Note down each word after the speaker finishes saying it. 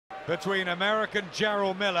between American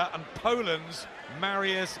Jarrell Miller and Poland's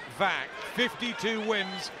Marius Wach. 52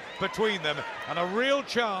 wins between them, and a real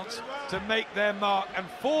chance to make their mark and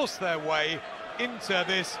force their way into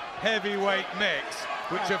this heavyweight mix,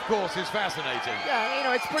 which of course is fascinating. Yeah, you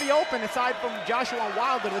know, it's pretty open aside from Joshua and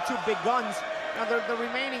Wilder, the two big guns. Now the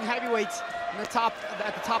remaining heavyweights in the top,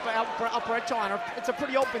 at the top of upper echelon, it's a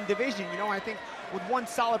pretty open division. You know, I think with one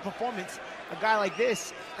solid performance, a guy like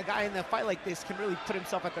this, a guy in a fight like this, can really put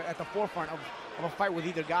himself at the forefront of a fight with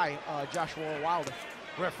either guy, Joshua or Wilder.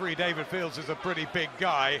 Referee David Fields is a pretty big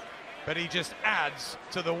guy, but he just adds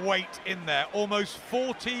to the weight in there. Almost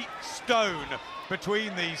 40 stone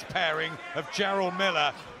between these pairing of Jarrell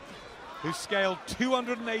Miller, who scaled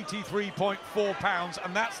 283.4 pounds,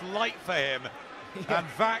 and that's light for him. Yeah. And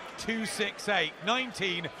Wach 268,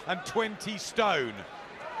 19 and 20 stone.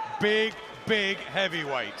 Big, big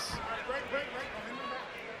heavyweights.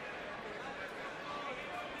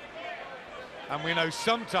 And we know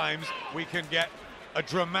sometimes we can get a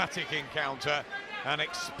dramatic encounter and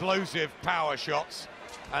explosive power shots,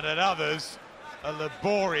 and at others, a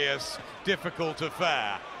laborious, difficult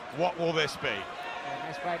affair. What will this be? Yeah,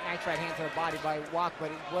 nice right hand to the body by Wach,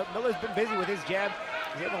 but Miller's been busy with his jab.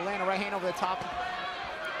 He's able to land a right hand over the top.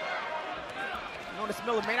 Notice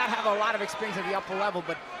Miller may not have a lot of experience at the upper level,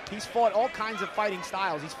 but he's fought all kinds of fighting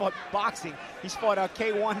styles. He's fought boxing. He's fought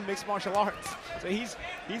K1 mixed martial arts. So he's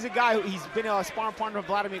a guy he's been a sparring partner of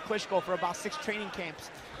Vladimir Klitschko for about 6 training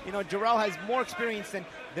camps. You know, Jarrell has more experience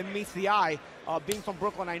than meets the eye. Being from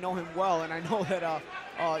Brooklyn, I know him well, and I know that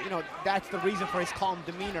you know, that's the reason for his calm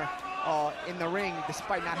demeanor in the ring,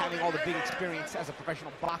 despite not having all the big experience as a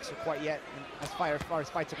professional boxer quite yet, as far as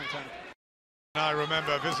fights are concerned. I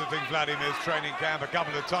remember visiting Vladimir's training camp a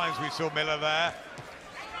couple of times. We saw Miller there.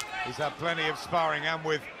 He's had plenty of sparring, and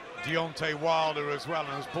with Deontay Wilder as well.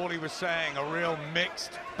 And as Paulie was saying, a real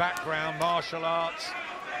mixed background, martial arts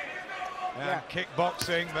and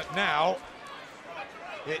kickboxing. But now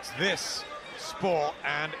it's this sport,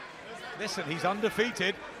 and listen, he's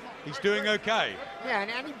undefeated. He's doing okay. Yeah,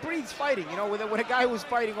 and he breathes fighting. You know, with a guy who's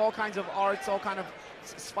fighting all kinds of arts, all kind of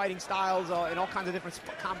fighting styles, in all kinds of different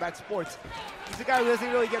combat sports. He's a guy who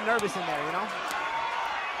doesn't really get nervous in there, you know?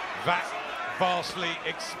 That vastly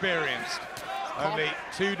experienced. Only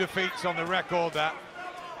 2 defeats on the record, that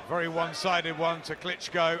very one-sided one to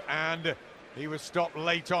Klitschko, and he was stopped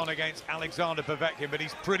late on against Alexander Povetkin, but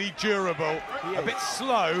he's pretty durable. A bit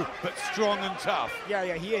slow, but strong and tough.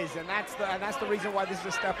 Yeah, he is, and that's the reason why this is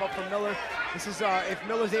a step up for Miller. This is if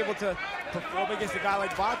Miller's able to perform against a guy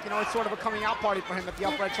like Wach, you know, it's sort of a coming out party for him at the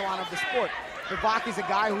upper echelon of the sport. But Wach is a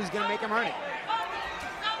guy who's going to make him earn it.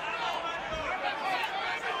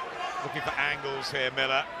 Looking for angles here,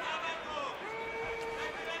 Miller.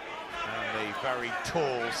 And the very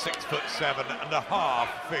tall 6'7.5"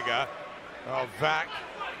 figure of Wach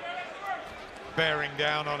bearing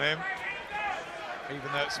down on him,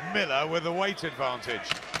 even though it's Miller with the weight advantage.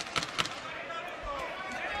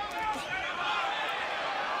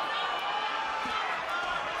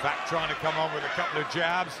 Wach trying to come on with a couple of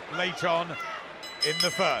jabs late on in the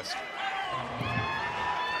first.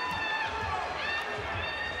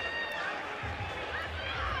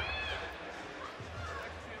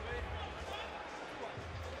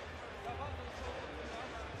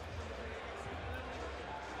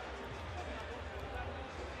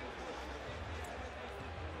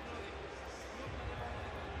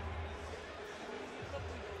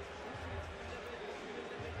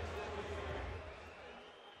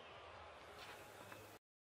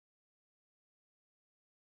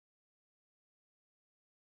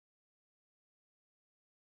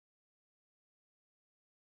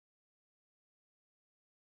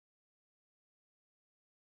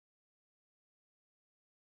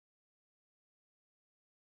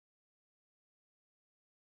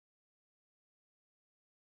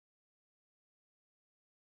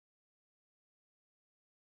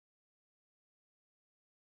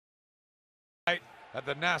 At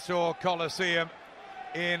the Nassau Coliseum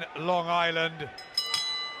in Long Island.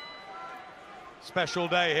 Special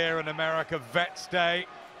day here in America, Vets Day.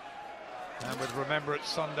 And with Remembrance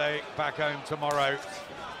Sunday back home tomorrow,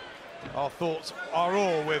 our thoughts are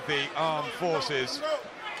all with the armed forces.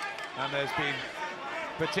 And there's been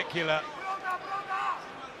particular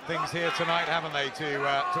things here tonight, haven't they, to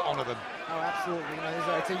honour them? Oh, absolutely. You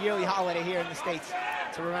know, it's a yearly holiday here in the States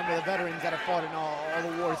to remember the veterans that have fought in all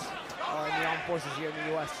the wars in the armed forces here in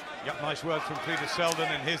the U.S. Yep, nice words from Cletus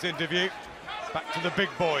Selden in his interview. Back to the big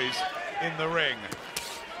boys in the ring.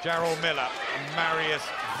 Jarrell Miller and Marius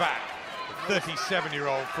Wach, the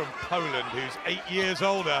 37-year-old from Poland, who's 8 years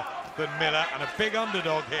older than Miller, and a big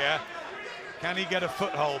underdog here Can he get a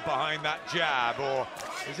foothold behind that jab, or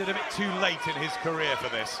is it a bit too late in his career for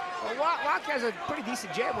this? Well, Wach has a pretty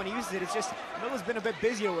decent jab when he uses it. It's just Miller's been a bit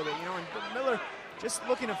busier with it, you know, and Miller just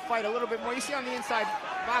looking to fight a little bit more. You see on the inside,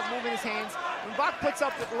 Wach moving his hands. When Wach puts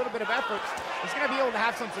up a little bit of effort, he's going to be able to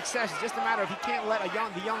have some success. It's just a matter of he can't let the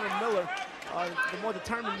younger Miller, the more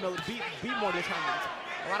determined Miller, be more determined.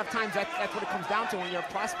 A lot of times that's what it comes down to when you're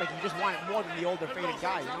a prospect. You just want it more than the older, faded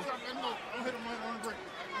guy, you know?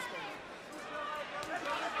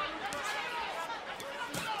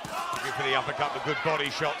 Looking for the uppercut, the good body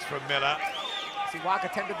shots from Miller. See, Wach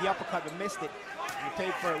attempted the uppercut but missed it. He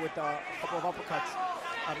paid for it with a couple of uppercuts.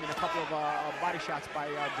 I mean, a couple of body shots by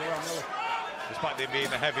Jarrell Miller. Despite him being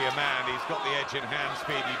the heavier man, he's got the edge in hand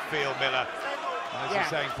speed. You'd feel Miller, and as you're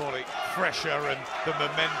saying, Paulie, fresher and the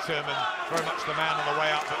momentum and very much the man on the way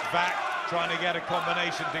up. But Wach trying to get a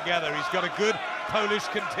combination together. He's got a good Polish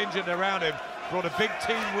contingent around him. Brought a big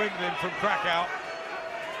team with him from Krakow.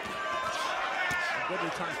 Good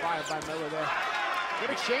return fire by Miller there.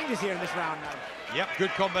 Good exchanges here in this round now. Yep,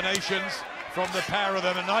 good combinations from the pair of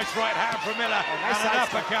them. A nice right hand from Miller, nice and an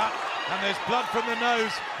uppercut. And there's blood from the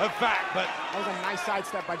nose of Wach, but that was a nice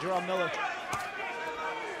sidestep by Jarrell Miller.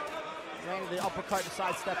 Landed the uppercut, the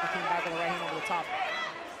sidestep, and came back with a right hand over the top.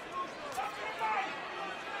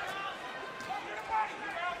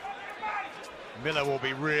 Miller will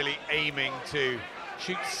be really aiming to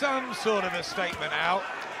shoot some sort of a statement out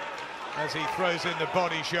as he throws in the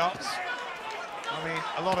body shots. I mean,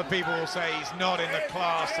 a lot of people will say he's not in the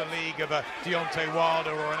class, the league of a Deontay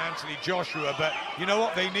Wilder or an Anthony Joshua, but you know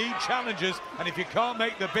what? They need challenges, and if you can't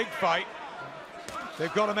make the big fight,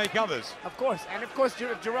 they've got to make others. Of course, and of course,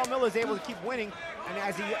 if Jarrell Miller is able to keep winning, and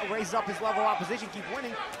as he raises up his level of opposition, keep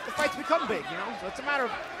winning, the fights become big, you know? So it's a matter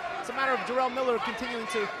of Jarrell Miller continuing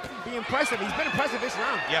to be impressive. He's been impressive this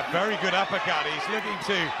round. Yeah, very good uppercut. He's looking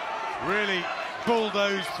to really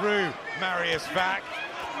bulldoze through Marius Wach.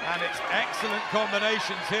 And it's excellent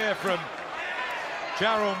combinations here from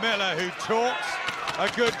Jarrell Miller, who talks a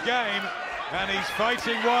good game, and he's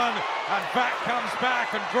fighting one, and Wach comes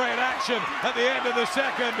back, and great action at the end of the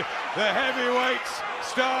second. The heavyweights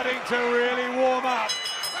starting to really warm up.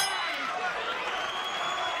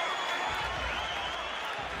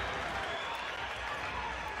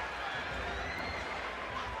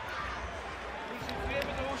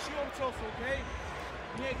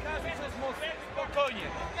 Nie każdy coś mocno, spokojnie.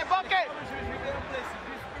 Nie, bucket!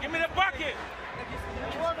 Give me the bucket!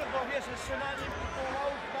 Nie mogę, bo wiesz, strzelanie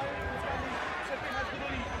pomału, przepychać do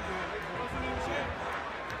linii. Rozumiecie?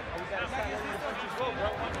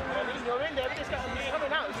 You're in there, we just got him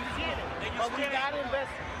coming out, he's in it. But we got him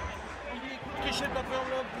best. Krótkie siedla twoją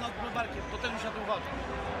nad barkiem, to ten już na to uważa.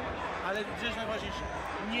 Ale gdzieś najważniejsze.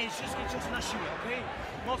 Nie wszystkie ciosy na siłę, okej?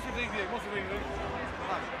 Mocny wybieg, mocny wybieg.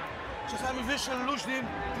 Czasami wyższym, luźnym,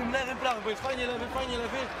 tym lewym, prawym, bo jest fajnie lewy,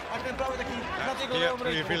 a ten prawy taki na tego lewą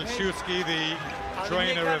ręką. Wilczewski, the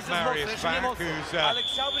trainer of Marius Wach,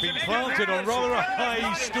 who's been planted on rather a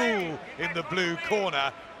high stool in the blue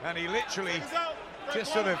corner, and he literally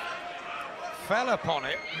just sort of fell upon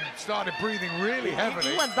it and started breathing really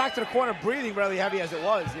heavily. He went back to the corner breathing really heavy as it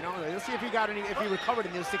was, you know. Let's see if he recovered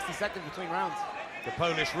in those 60 seconds between rounds. The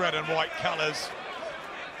Polish red and white colors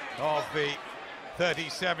of the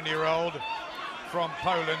 37-year-old from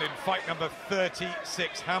Poland in fight number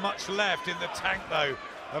 36. How much left in the tank, though,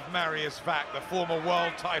 of Marius Wach, the former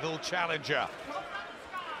world title challenger?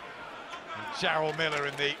 And Jarrell Miller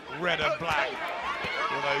in the red and black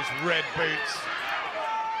with those red boots,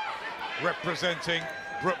 representing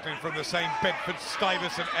Brooklyn from the same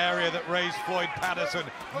Bedford-Stuyvesant area that raised Floyd Patterson,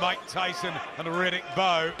 Mike Tyson and Riddick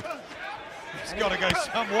Bowe. He's got to go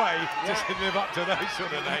some way to live up to those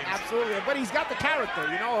sort of names. Absolutely, but he's got the character,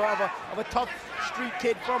 you know, of a tough street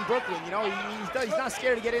kid from Brooklyn. You know, he's not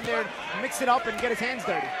scared to get in there and mix it up and get his hands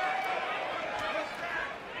dirty.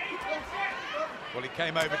 Well, he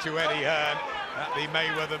came over to Eddie Hearn at the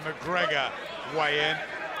Mayweather-McGregor weigh-in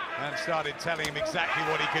and started telling him exactly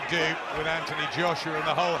what he could do with Anthony Joshua and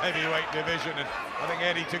the whole heavyweight division, and I think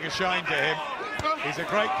Eddie took a shine to him. He's a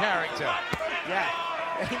great character. Yeah.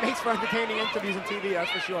 He makes for entertaining interviews on TV,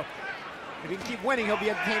 that's for sure. If he can keep winning, he'll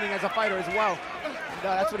be entertaining as a fighter as well. And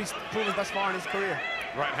that's what he's proven thus far in his career.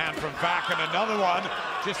 Right hand from Wach, and another one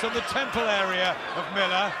just on the temple area of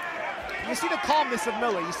Miller. You see the calmness of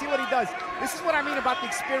Miller. You see what he does. This is what I mean about the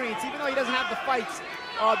experience. Even though he doesn't have the fights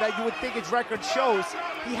that you would think his record shows,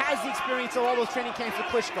 he has the experience of all those training camps with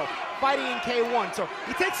Klitschko, fighting in K1. So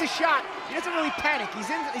he takes a shot. He doesn't really panic.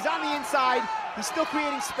 He's on the inside. He's still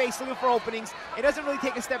creating space, looking for openings. He doesn't really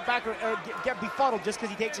take a step back or get befuddled just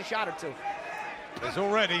because he takes a shot or two. There's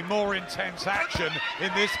already more intense action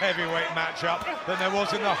in this heavyweight matchup than there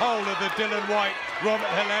was in the whole of the Dylan White, Robert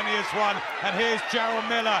Helenius one. And here's Jarrell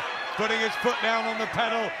Miller putting his foot down on the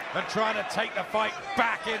pedal and trying to take the fight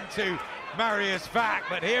back into Marius Wach.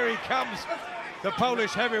 But here he comes, the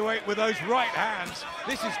Polish heavyweight, with those right hands.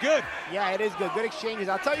 This is good. Yeah, it is good. Good exchanges.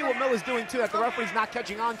 I'll tell you what Miller's doing, too, that the referee's not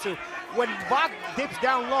catching on to. When Wach dips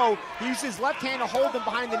down low, he uses his left hand to hold him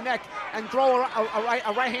behind the neck and throw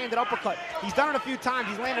a right-handed uppercut. He's done it a few times.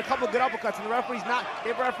 He's landed a couple of good uppercuts, and the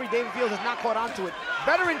referee, David Fields, has not caught on to it.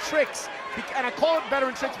 Veteran tricks, and I call it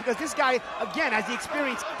veteran tricks because this guy, again, has the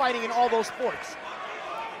experience fighting in all those sports.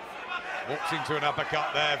 Walks into an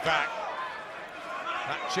uppercut there, Wach.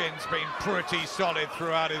 That chin's been pretty solid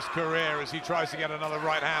throughout his career as he tries to get another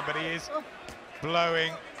right hand, but he is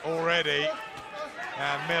blowing already.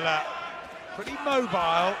 And Miller, pretty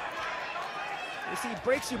mobile. You see, he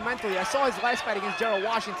breaks you mentally. I saw his last fight against Gerald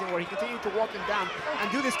Washington where he continued to walk him down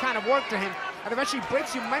and do this kind of work to him, and eventually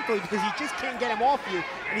breaks you mentally because he just can't get him off you,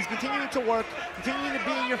 and he's continuing to work, continuing to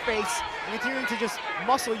be in your face, and continuing to just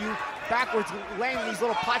muscle you backwards, landing these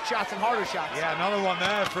little pot shots and harder shots. Yeah, another one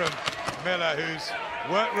there from Miller, whose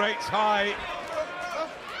work rate's high,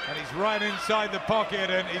 and he's right inside the pocket,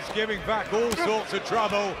 and he's giving Wach all sorts of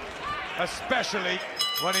trouble, especially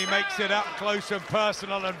when he makes it up close and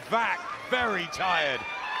personal, and Wach very tired.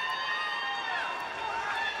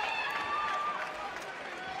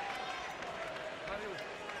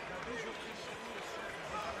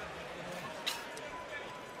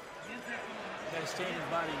 Gotta stay in his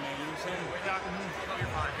body, man. You know what I'm saying?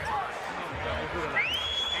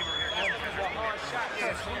 Hard shot,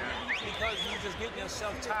 because you just getting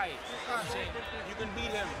yourself tight. You know what I'm saying? You can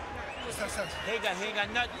beat him. He ain't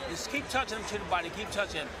got nothing. Just keep touching him to the body. Keep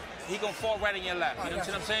touching him. He gonna fall right in your lap. You know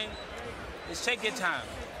what I'm saying? Just take your time.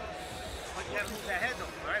 But you gotta move that head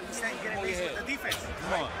though, all right? We're saying get it based with the defense.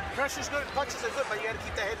 Come on. Pressure's good, punches are good, but you gotta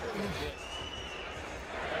keep that head moving.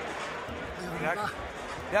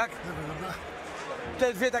 Jak?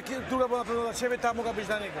 Te dwie takie, druga była pewno dla ciebie, ta mogła być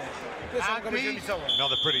dla niego. Pierwsza mogła być remisowa.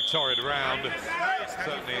 Another pretty torrid round,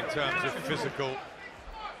 certainly in terms of physical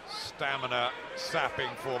stamina sapping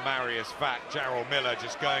for Marius Wach. Jarrell Miller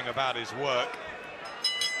just going about his work.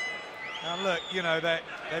 Now look, you know, they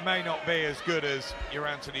may not be as good as your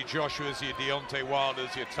Anthony Joshua's, your Deontay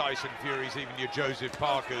Wilders, your Tyson Furies, even your Joseph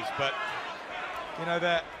Parkers, but you know,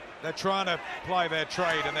 they're trying to ply their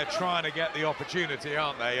trade and they're trying to get the opportunity,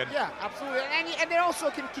 aren't they? And yeah, absolutely. And they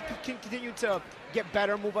also can continue to get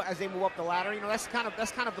better, move up as they move up the ladder. You know, that's kind of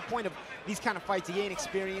the point of these kind of fights. You gain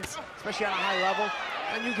experience, especially at a high level,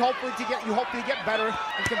 and you hopefully get better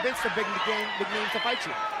and convince the big names to fight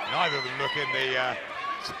you. Neither of them look in the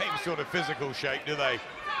same sort of physical shape, do they?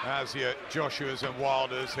 As your Joshua's and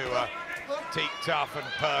Wilders, who are teak tough and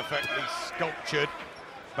perfectly sculptured,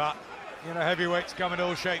 but you know, heavyweights come in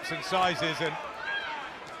all shapes and sizes, and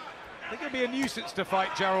they're going to be a nuisance to fight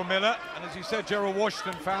Jarrell Miller. And as you said, Gerald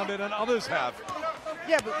Washington found it, and others have.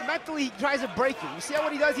 Yeah, but mentally he tries to break you. You see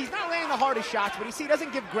what he does? He's not landing the hardest shots, but you see he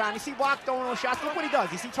doesn't give ground. You see Wach throwing those shots. Look what he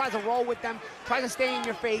does. You see he tries to roll with them, tries to stay in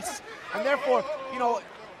your face, and therefore, you know,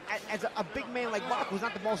 as a big man like Wach, who's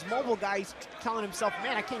not the most mobile guy, he's telling himself,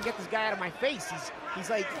 man, I can't get this guy out of my face.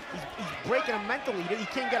 He's breaking him mentally. He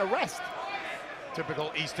can't get a rest.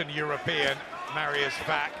 Typical Eastern European, Marius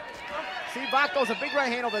Wach. See, Wach throws a big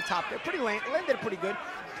right hand over the top. They're pretty landed pretty good.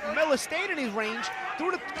 Miller stayed in his range,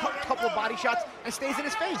 threw a couple of body shots, and stays in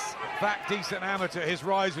his face. Wach, decent amateur. His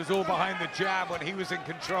rise was all behind the jab when he was in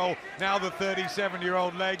control. Now the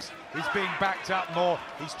 37-year-old legs, he's being backed up more.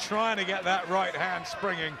 He's trying to get that right hand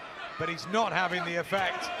springing, but he's not having the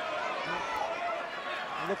effect.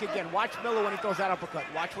 Look again, watch Miller when he throws that uppercut.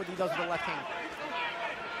 Watch what he does with the left hand.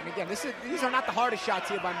 And again, these are not the hardest shots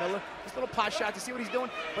here by Miller. Just little pot shots, you see what he's doing?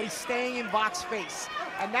 But he's staying in Wach's face.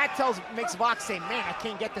 And that makes Wach say, man, I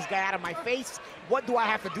can't get this guy out of my face. What do I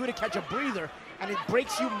have to do to catch a breather? And it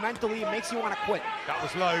breaks you mentally, it makes you want to quit. That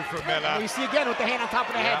was low from Miller. And you see again with the hand on top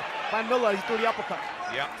of the head by Miller, he threw the uppercut.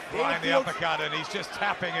 Yep, flying the uppercut, and he's just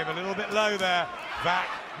tapping him a little bit low there. Wach,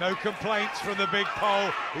 no complaints from the big pole,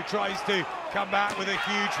 who tries to come back with a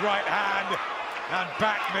huge right hand and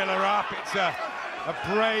back Miller up. It's a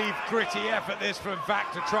brave, gritty effort this from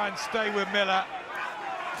Wach to try and stay with Miller.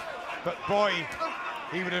 But boy,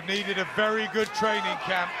 he would have needed a very good training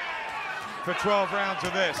camp for 12 rounds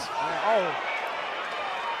of this.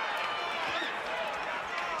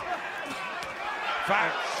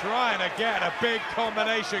 Wach trying to get a big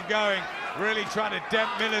combination going, really trying to dent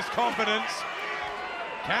Miller's confidence.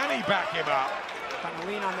 Can he back him up? Trying to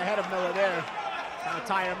lean on the head of Miller there, trying to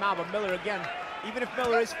tire him out, but Miller again, even if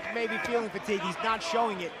Miller is maybe feeling fatigue, he's not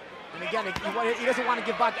showing it. And again, he doesn't want to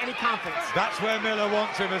give back any confidence. That's where Miller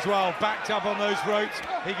wants him as well. Backed up on those ropes,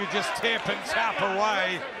 he could just tip and tap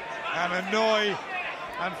away and annoy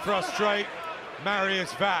and frustrate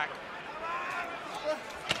Marius Wach.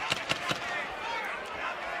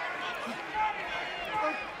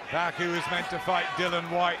 Wach, who was meant to fight Dylan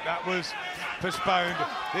White, that was postponed.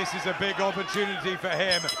 This is a big opportunity for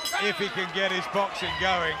him if he can get his boxing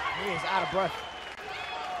going. He is out of breath.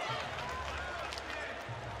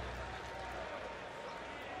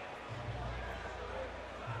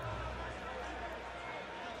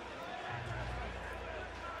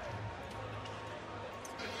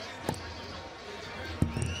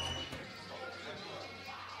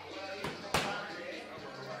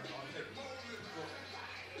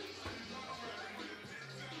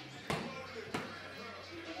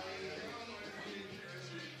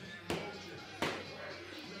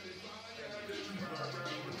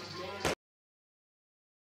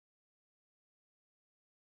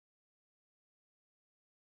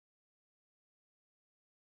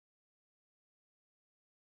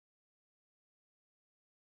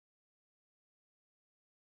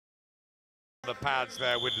 The pads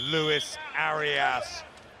there with Luis Arias.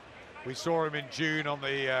 We saw him in June on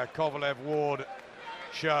the Kovalev Ward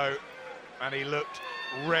show, and he looked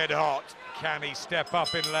red hot. Can he step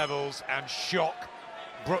up in levels and shock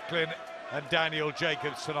Brooklyn and Daniel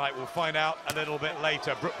Jacobs tonight? We'll find out a little bit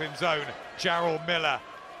later. Brooklyn's own Jarrell Miller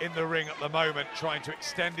in the ring at the moment, trying to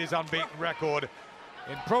extend his unbeaten record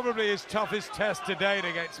in probably his toughest test to date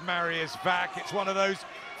against Marius Wach. It's one of those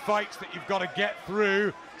fights that you've got to get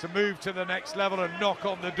through to move to the next level and knock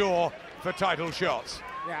on the door for title shots.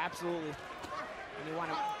 Yeah, absolutely. And you want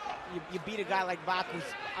to, you beat a guy like Wach, who's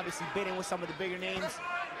obviously been in with some of the bigger names.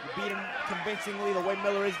 You beat him convincingly the way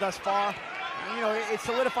Miller is thus far. And, you know, it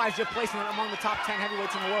solidifies your placement among the top 10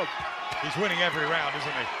 heavyweights in the world. He's winning every round,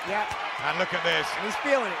 isn't he? Yeah. And look at this. And he's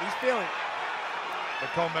feeling it. He's feeling it. The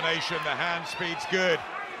combination, the hand speed's good.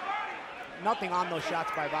 Nothing on those shots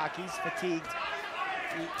by Wach. He's fatigued.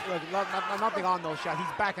 Look, nothing on those shots.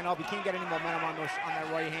 He's backing up. He can't get any momentum on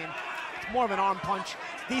that right hand. It's more of an arm punch.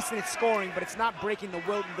 It's decent at scoring, but it's not breaking the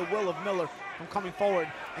will of Miller from coming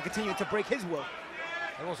forward and continuing to break his will.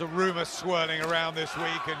 There was a rumor swirling around this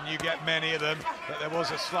week, and you get many of them, that there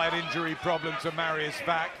was a slight injury problem to Marius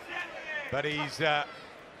Wach, but he's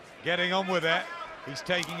getting on with it. He's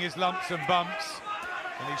taking his lumps and bumps,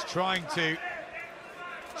 and he's trying to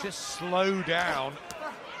just slow down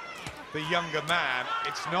the younger man.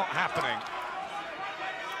 It's not happening.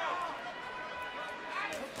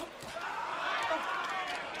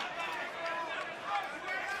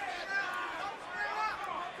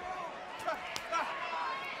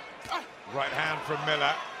 Right hand from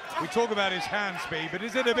Miller. We talk about his hand speed, but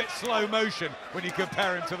is it a bit slow motion when you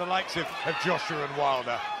compare him to the likes of Joshua and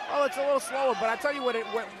Wilder? Oh, it's a little slower, but I tell you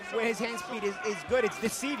where his hand speed is good. It's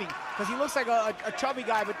deceiving, because he looks like a chubby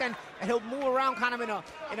guy, but then he'll move around kind of in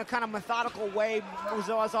a kind of methodical way, moves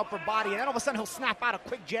his upper body, and then all of a sudden he'll snap out a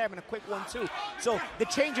quick jab and a quick 1-2. So the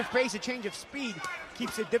change of pace, the change of speed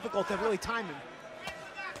keeps it difficult to really time him.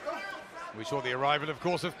 We saw the arrival, of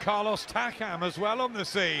course, of Carlos Takam as well on the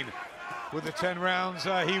scene. With the 10 rounds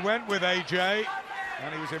he went with AJ,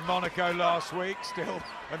 and he was in Monaco last week, still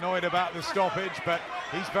annoyed about the stoppage, but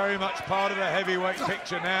he's very much part of the heavyweight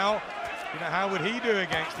picture now. You know, how would he do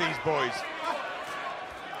against these boys?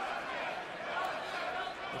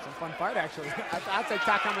 It's a fun fight, actually. I'd say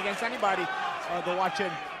Takam against anybody to watch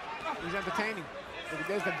him. He's entertaining.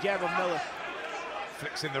 There's the jab of Miller.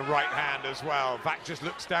 Flicks in the right hand as well. Wach just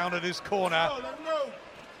looks down at his corner.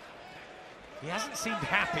 He hasn't seemed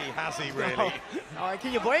happy, has he, really? No.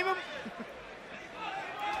 Can you blame him?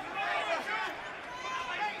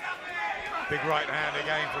 Big right hand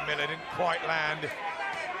again from Miller, didn't quite land.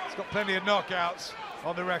 He's got plenty of knockouts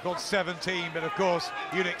on the record, 17, but of course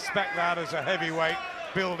you'd expect that as a heavyweight,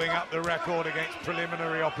 building up the record against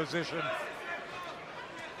preliminary opposition.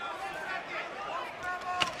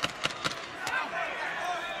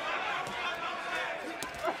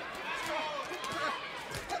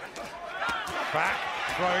 Back,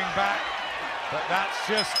 throwing back, but that's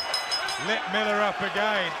just lit Miller up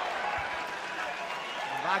again.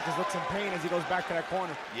 Wach just looks in pain as he goes back to that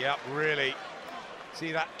corner. Yep, really.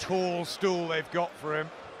 See that tall stool they've got for him.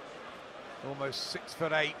 Almost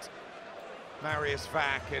 6'8", Marius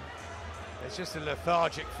Wach, and there's just a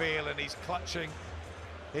lethargic feel, and he's clutching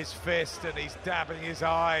his fist and he's dabbing his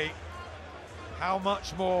eye. How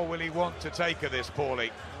much more will he want to take of this, Paulie?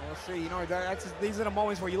 We'll see. You know, these are the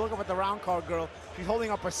moments where you look up at the round card girl. She's holding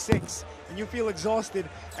up a 6, and you feel exhausted,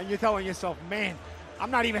 and you're telling yourself, man, I'm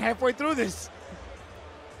not even halfway through this.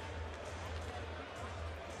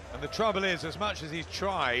 And the trouble is, as much as he's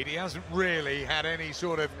tried, he hasn't really had any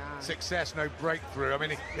sort of success, no breakthrough. I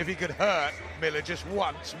mean, if he could hurt Miller just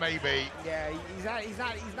once, maybe. Yeah, he's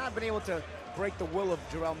not been able to break the will of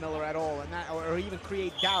Jarrell Miller at all, and or even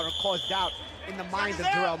create doubt or cause doubt in the mind of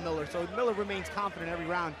Jarrell Miller. So Miller remains confident every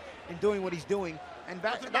round in doing what he's doing, and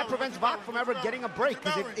that prevents Wach from ever getting a break.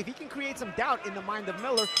 Because if he can create some doubt in the mind of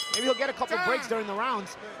Miller, maybe he'll get a couple breaks during the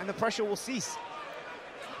rounds, and the pressure will cease.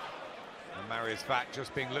 And Marius Wach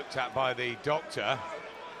just being looked at by the doctor.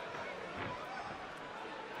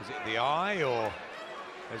 Is it the eye, or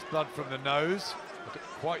there's blood from the nose? I'm not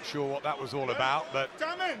quite sure what that was all about, but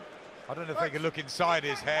I don't know if they can look inside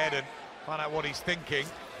his head and find out what he's thinking.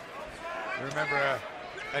 You remember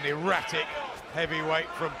an erratic heavyweight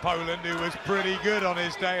from Poland who was pretty good on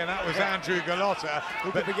his day, and that was Andrew Golota.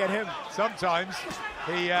 Who could forget him? Sometimes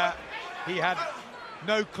he had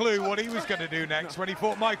no clue what he was going to do next. When he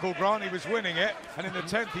fought Michael Grant, he was winning it, and in the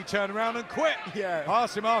 10th he turned around and quit. Yeah.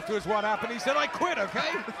 Asked him afterwards what happened, he said, "I quit, okay?"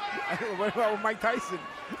 What about with Mike Tyson?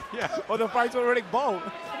 Yeah. Or the fights with Riddick Bowe?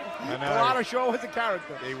 Golota sure was a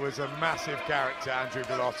character. He was a massive character, Andrew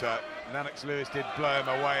Golota. Lennox Lewis did blow him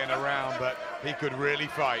away in a round, but he could really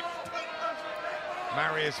fight.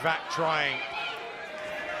 Marius Wach trying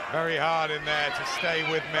very hard in there to stay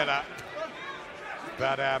with Miller,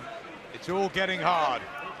 but it's all getting hard.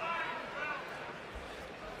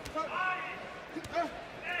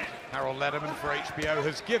 Harold Lederman for HBO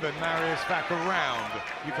has given Marius Wach a round.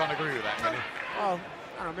 You can't agree with that, can you? Well,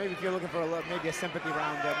 I don't know, maybe if you're looking for maybe a sympathy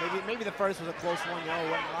round, maybe the first was a close one, not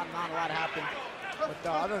a lot happened. But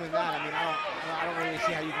other than that, I mean, I don't really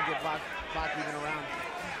see how you can get Wach even around.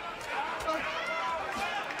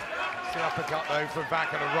 It's the uppercut though from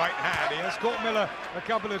Wach and a right hand. He has caught Miller a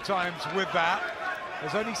couple of times with that.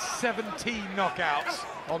 There's only 17 knockouts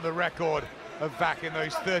on the record of Wach in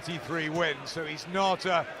those 33 wins, so he's not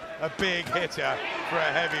a big hitter for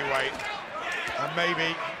a heavyweight. And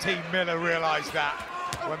maybe Team Miller realised that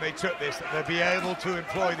when they took this, that they'd be able to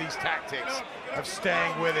employ these tactics of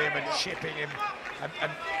staying with him and chipping him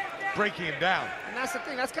and breaking him down. And that's the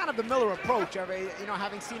thing, that's kind of the Miller approach. You know,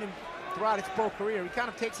 having seen him throughout his pro career, he kind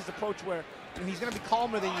of takes this approach where he's going to be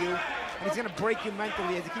calmer than you, and he's going to break you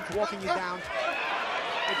mentally as he keeps walking you down.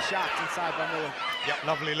 Good shots inside by Miller. Yep,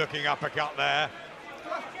 lovely looking uppercut there.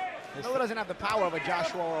 Miller doesn't have the power of a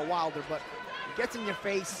Joshua or a Wilder, but he gets in your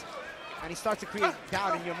face, and he starts to create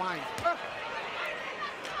doubt in your mind.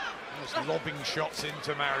 Just lobbing shots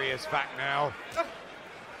into Marius Wach now.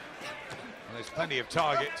 And there's plenty of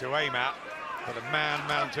target to aim at, but a man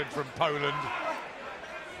mounted from Poland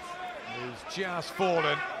who's just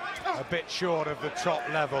fallen a bit short of the top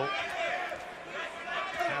level.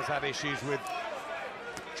 Has had issues with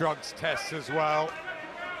drugs tests as well.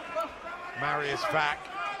 Marius Wach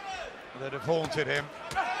that have haunted him.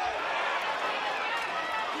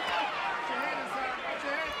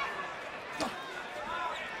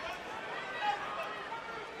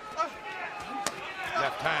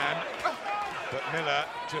 Left hand, but Miller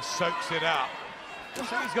just soaks it up. I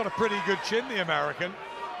think he's got a pretty good chin, the American.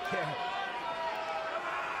 Yeah.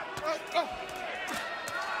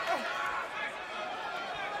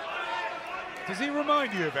 Does he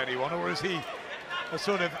remind you of anyone, or is he a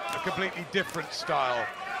sort of a completely different style?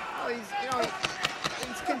 Well,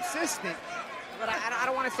 he's consistent, but I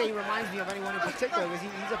don't want to say he reminds me of anyone in particular, because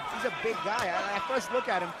he's a big guy. At first look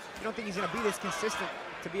at him, you don't think he's going to be this consistent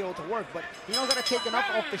to be able to work, but he knows how to take enough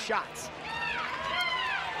off the shots.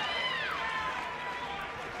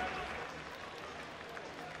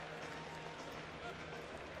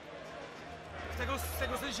 W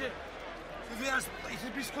tego sensie wywierasz, jesteś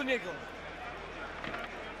blisko niego.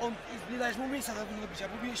 Nie dajesz mu miejsca do bicia,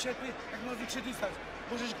 bo bije świetnie, jak ma większy dystans.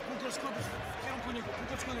 Możesz półtoczko w kierunku niego,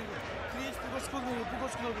 półtoczko niego, kryjesz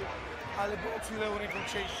półtoczko nogą, ale boksuj lewą ręką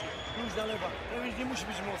częściej, nóż na lewa, więc nie musi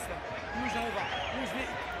być mocna, nóż na lewa, nóż nie,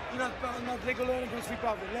 i nad jego lewą ręką swój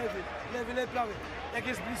prawy, lewy, prawy. Jak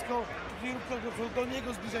jest blisko, nie rób krok do przodu, do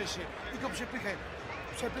niego zbliżaj się i go przepychaj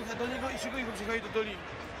do niego i szykuj go przychodzi do linii.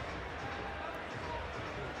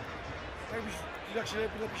 Jak się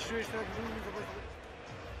lepiej czujesz, tak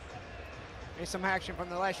Here's some action from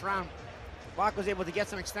the last round. Wach was able to get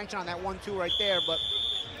some extension on that 1-2 right there, but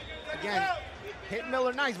again, hit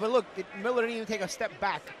Miller nice, but look, Miller didn't even take a step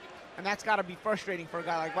back. And that's got to be frustrating for a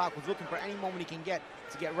guy like Wach, who's looking for any moment he can get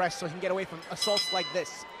to get rest so he can get away from assaults like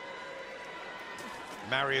this.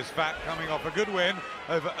 Marius Wach coming off a good win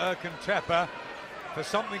over Erkan Tepe for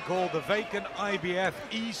something called the vacant IBF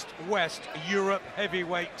East-West Europe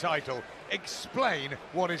heavyweight title. Explain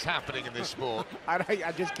what is happening in this sport.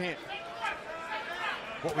 I just can't.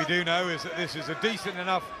 What we do know is that this is a decent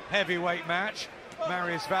enough heavyweight match.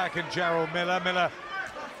 Marius Wach and Jarrell Miller. Miller,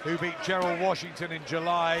 who beat Gerald Washington in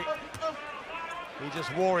July. He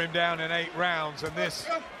just wore him down in 8 rounds, and this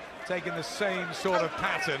taking the same sort of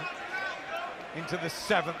pattern into the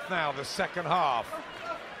 7th now, the second half.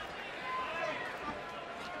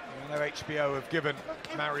 I know HBO have given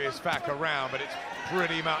Marius Wach a round, but it's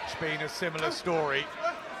pretty much been a similar story.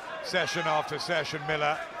 Session after session,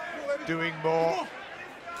 Miller doing more,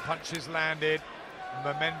 punches landed,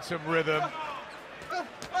 momentum, rhythm.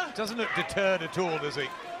 Doesn't look deterred at all, does he?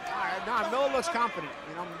 No, Miller looks confident.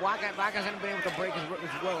 You know, Wach hasn't been able to break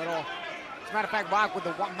his will at all. As a matter of fact, Wach with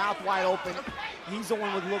the mouth wide open, he's the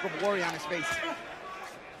one with a look of worry on his face.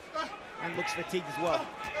 And looks fatigued as well.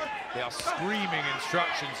 They are screaming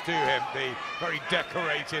instructions to him, the very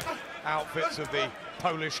decorated outfits of the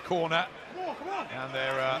Polish corner. And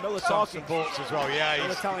their some supports as well. Yeah,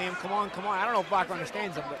 Miller telling him, come on, come on. I don't know if Wach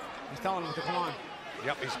understands him, but he's telling him to come on.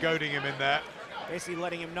 Yep, he's goading him in there. Basically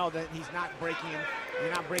letting him know that he's not breaking him.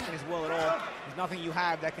 You're not breaking his will at all. There's nothing you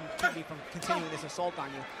have that can keep me from continuing this assault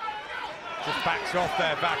on you. Just backs off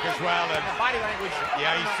there, back as well. And body language.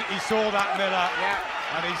 Yeah, he saw that, Miller. Yeah.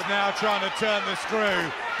 And he's now trying to turn the screw.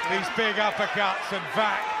 These big uppercuts, and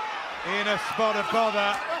Wach in a spot of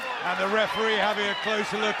bother. And the referee having a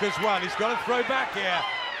closer look as well. He's got to throw back here,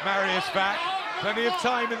 Marius Wach. Plenty of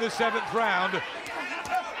time in the 7th round.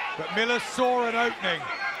 But Miller saw an opening.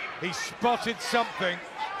 He spotted something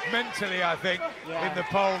mentally, I think, in the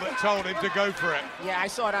pole that told him to go for it. Yeah, I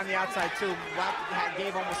saw it on the outside too. Wach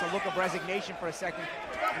gave almost a look of resignation for a second,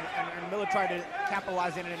 and Miller tried to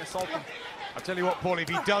capitalize in it and assault him. I'll tell you what, Paul, if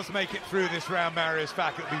he does make it through this round, Marius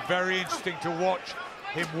Wach, it'll be very interesting to watch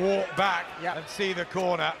him walk back and see the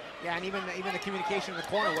corner. Yeah, and even the communication in the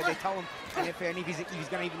corner, where they tell him and if he's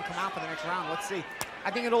going to even come out for the next round. Let's see.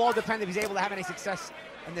 I think it'll all depend if he's able to have any success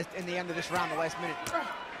in the end of this round, the last minute.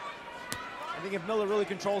 I think if Miller really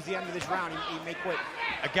controls the end of this round, he may quit.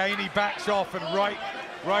 Again, he backs off, and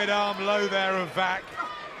right arm low there of Wach.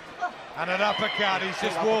 And an uppercut. He's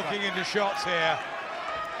just walking into shots here.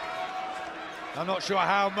 I'm not sure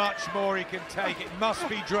how much more he can take. It must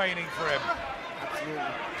be draining for him. Absolutely.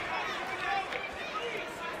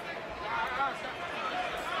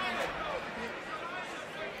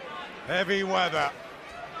 Heavy weather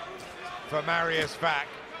for Marius Wach.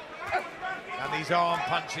 And these arm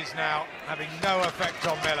punches now having no effect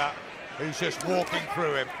on Miller, who's just walking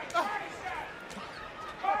through him.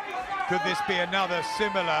 Could this be another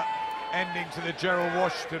similar ending to the Gerald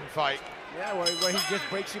Washington fight? Yeah, where he just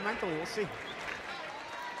breaks you mentally. We'll see.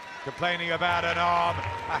 Complaining about an arm,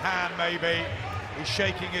 a hand maybe. He's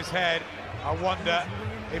shaking his head. I wonder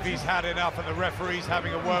if he's had enough, and the referee's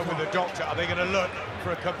having a word with the doctor. Are they going to look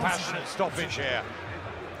for a compassionate stoppage here?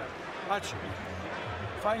 Patrz,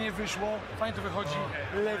 fajnie wyszło, fajnie to wychodzi.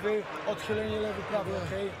 Lewy, odchylenie, lewy, prawy,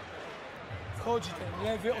 okej? Wchodzi ten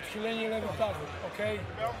lewy, odchylenie, lewy, prawy, okej?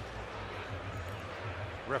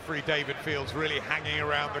 Referee David Fields really hanging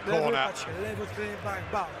around the corner. Lewy, odchylenie,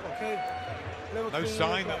 back, okej? No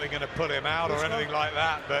sign that they're going to put him out or anything like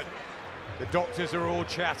that, but the doctors are all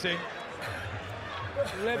chatting.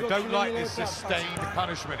 They don't like this sustained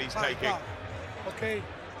punishment he's taking. Okej.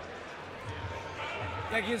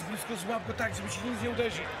 Jak jest blisko, złap go tak, żeby ci nic nie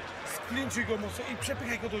uderzy. Sklinchuj go mocno i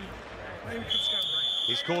przepychaj go do linii.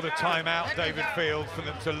 He's called a timeout, David Fields, for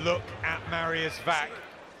them to look at Marius Wach,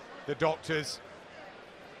 the doctors.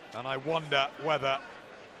 And I wonder whether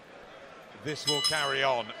this will carry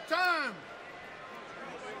on. Time!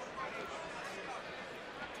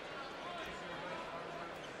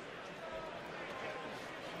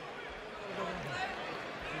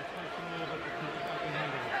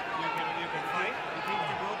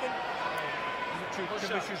 They're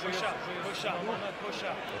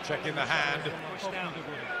checking the hand.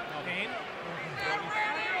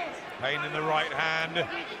 Pain in the right hand.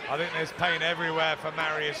 I think there's pain everywhere for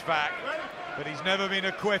Marius Wach, but he's never been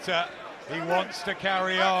a quitter. He wants to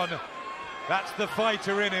carry on. That's the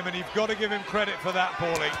fighter in him, and you've got to give him credit for that,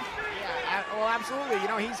 Paulie. Yeah, well, absolutely. You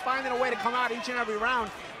know, he's finding a way to come out each and every round,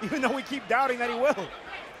 even though we keep doubting that he will.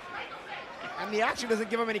 And the action doesn't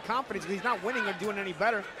give him any confidence because he's not winning or doing any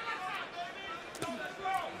better.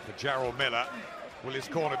 For Jarrell Miller, will his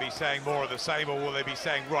corner be saying more of the same, or will they be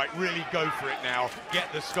saying, right, really go for it now,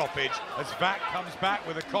 get the stoppage, as Wach comes back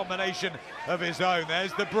with a combination of his own.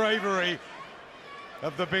 There's the bravery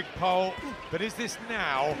of the big pole, but is this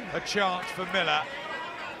now a chance for Miller,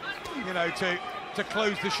 you know, to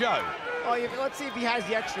close the show? Oh, let's see if he has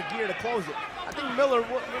the extra gear to close it. I think Miller,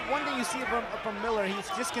 one thing you see from Miller, he's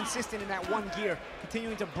just consistent in that one gear,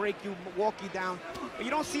 continuing to break you, walk you down. But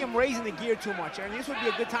you don't see him raising the gear too much. And this would be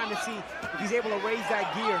a good time to see if he's able to raise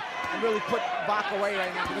that gear and really put Wach away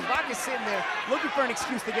right now. Because Wach is sitting there looking for an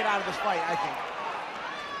excuse to get out of this fight, I think.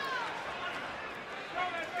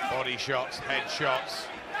 Body shots, head shots.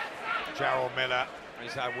 Jarrell Miller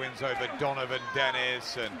has had wins over Donovan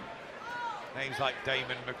Dennis and names like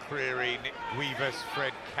Damon McCreary, Nick Guivas,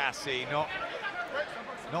 Fred Cassie, not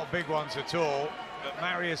big ones at all. But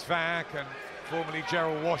Marius Wach and formerly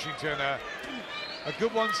Gerald Washington are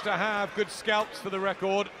good ones to have, good scalps for the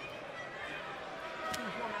record.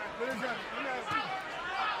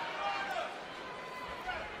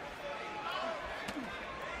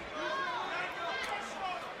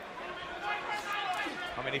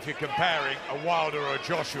 I mean, if you're comparing, a Wilder or a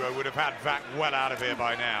Joshua would have had Wach well out of here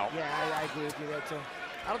by now. Yeah, I agree with you there too.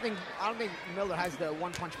 I don't think Miller has the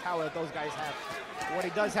one-punch power that those guys have. What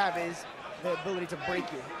he does have is the ability to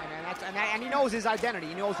break you, and he knows his identity.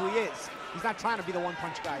 He knows who he is. He's not trying to be the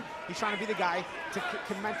one-punch guy. He's trying to be the guy to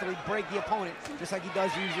can mentally break the opponent, just like he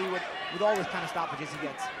does usually with all those kind of stoppages he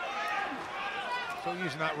gets. So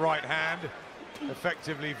using that right hand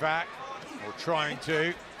effectively, Wach, or trying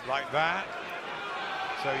to, like that.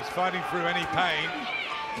 So he's fighting through any pain.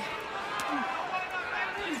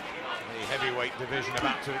 The heavyweight division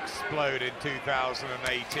about to explode in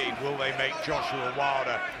 2018. Will they make Joshua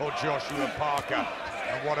Wilder or Joshua Parker?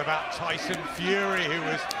 And what about Tyson Fury, who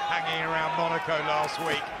was hanging around Monaco last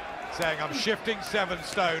week, saying, I'm shifting 7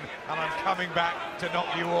 stone and I'm coming back to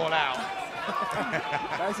knock you all out.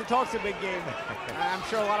 Tyson talks a big game. I'm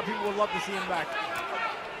sure a lot of people would love to see him back.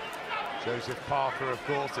 Joseph Parker, of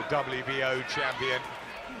course, the WBO champion.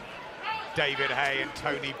 David Hay and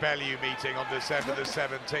Tony Bellew meeting on December the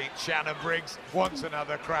 17th. Shannon Briggs wants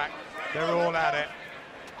another crack. They're all at it.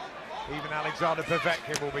 Even Alexander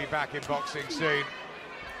Povetkin will be back in boxing soon.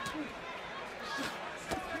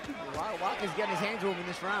 Wach is getting his hands moving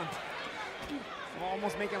this round.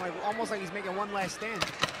 Almost like he's making one last stand.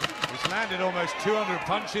 He's landed almost 200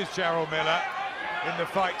 punches, Jarrell Miller, in the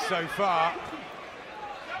fight so far.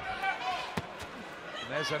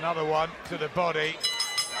 And there's another one to the body.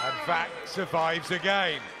 And Wach survives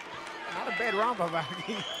again. Not a bad round by Wach.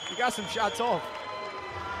 He got some shots off.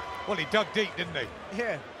 Well, he dug deep, didn't he?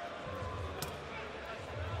 Yeah.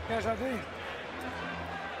 Wiesz,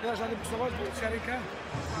 żadnej pistować, bo ci ręka.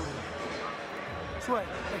 Słuchaj,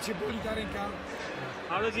 jak cię boli ta ręka.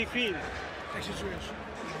 How does he feel? Jak się czujesz?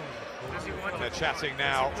 They're chatting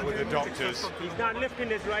now with the doctors. He's not lifting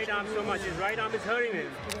his right arm so much. His right arm is hurting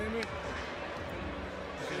him.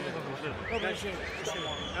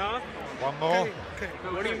 One more.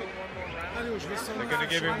 What do you... They're going to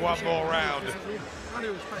give him one more round.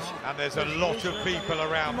 And there's a lot of people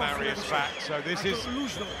around Marius Wach, so this is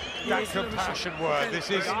that compassion word. This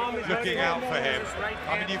is looking out for him.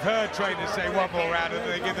 I mean, you've heard trainers say one more round and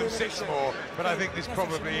they give them 6 more, but I think this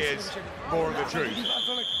probably is more of the truth.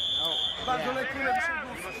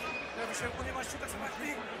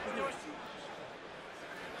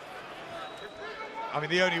 I mean,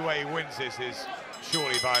 the only way he wins this is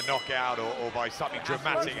surely by a knockout or by something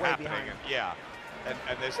dramatic happening. And, yeah,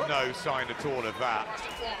 and there's no sign at all of that.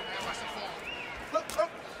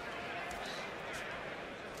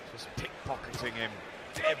 Just pickpocketing him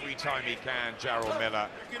every time he can, Jarrell Miller.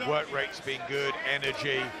 Work rate's been good,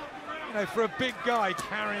 energy. You know, for a big guy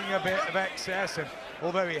carrying a bit of excess, and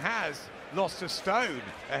although he has lost a stone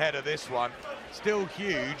ahead of this one, still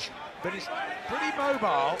huge, but he's pretty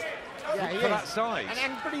mobile. Yeah, for that size.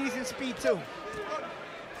 And pretty decent speed, too.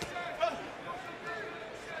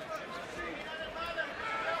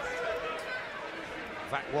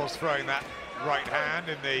 Wach was throwing that right hand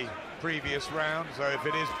in the previous round, so if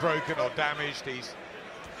it is broken or damaged, he's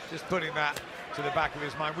just putting that to the back of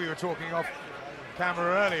his mind. We were talking off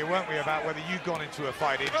camera earlier, weren't we, about whether you'd gone into a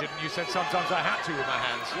fight injured, and you said sometimes I had to with my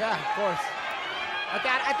hands. Yeah, of course. I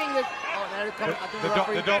think that...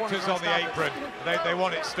 The doctors on the apron, they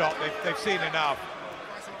want it stopped. They've seen enough.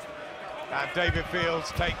 And David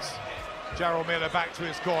Fields takes Jarrell Miller back to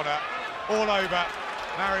his corner. All over.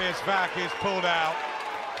 Marius Wach is pulled out.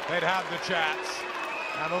 They'd have the chats.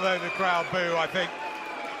 And although the crowd boo, I think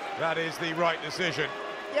that is the right decision.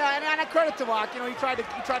 Yeah, and a credit to Wach. You know, he tried to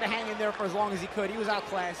hang in there for as long as he could. He was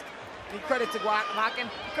outclassed. And credit to Wach and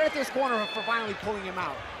credit to his corner for finally pulling him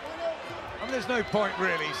out. I mean, there's no point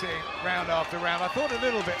really seeing round after round. I thought a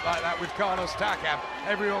little bit like that with Carlos Takam.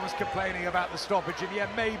 everyone was complaining about the stoppage, and yeah,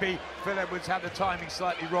 maybe Phil Edwards had the timing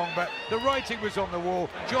slightly wrong, but the writing was on the wall.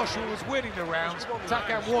 Joshua was winning the rounds.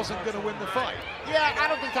 Takam wasn't going to win the fight. Yeah, I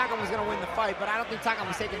don't think Takam was going to win the fight, but I don't think Takam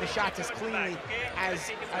was taking the shots as cleanly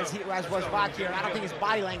as was Wach here. And I don't think his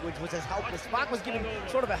body language was as helpless. Wach was giving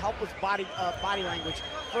sort of a helpless body language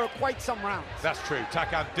for quite some rounds. That's true.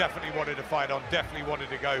 Takam definitely wanted to fight on, definitely wanted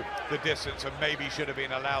to go the distance, and maybe should have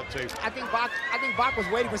been allowed to. I think Wach was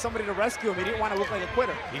waiting for somebody to rescue him. He didn't want to look like a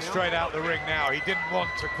quitter. He's straight out the ring now. He didn't want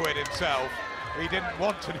to quit himself. He didn't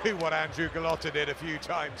want to do what Andrew Gallotta did a few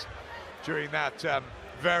times during that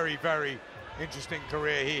very, very interesting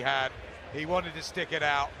career he had. He wanted to stick it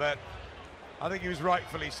out, but I think he was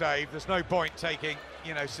rightfully saved. There's no point taking,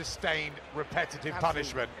 you know, sustained, repetitive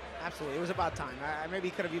punishment. Absolutely, it was about time. Maybe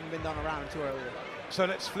he could have even been done a round or two earlier. So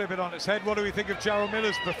let's flip it on its head. What do we think of Jarrell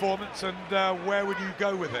Miller's performance, and where would you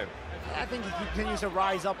go with him? I think he continues to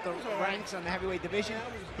rise up the ranks on the heavyweight division.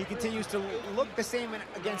 He continues to look the same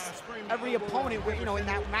against every opponent, you know, in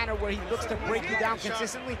that manner where he looks to break you down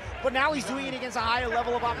consistently. But now he's doing it against a higher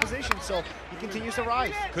level of opposition, so he continues to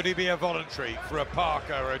rise. Could he be a voluntary for a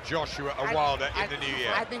Parker or a Joshua, a Wilder in the new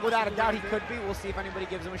year? I think without a doubt he could be. We'll see if anybody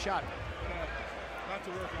gives him a shot.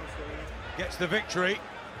 Gets the victory.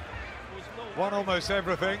 Won almost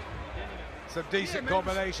everything. Some decent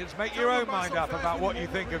combinations. Make your own mind up about what you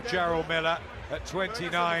think of Jarrell Miller at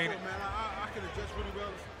 29.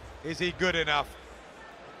 Is he good enough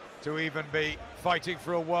to even be fighting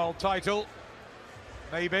for a world title?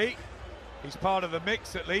 Maybe. He's part of the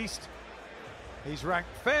mix at least. He's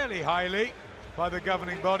ranked fairly highly by the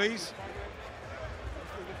governing bodies.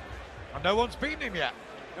 And no one's beaten him yet.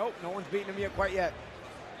 Nope, no one's beaten him yet quite yet.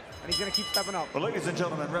 And he's going to keep stepping up. Well, ladies and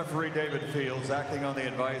gentlemen, referee David Fields, acting on the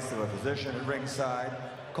advice of a physician at ringside,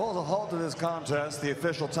 calls a halt to this contest. The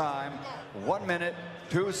official time, 1 minute,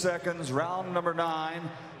 2 seconds, round number 9.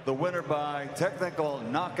 The winner by technical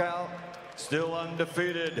knockout, still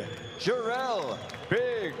undefeated, Jarrell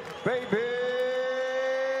Big Baby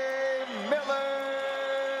Miller.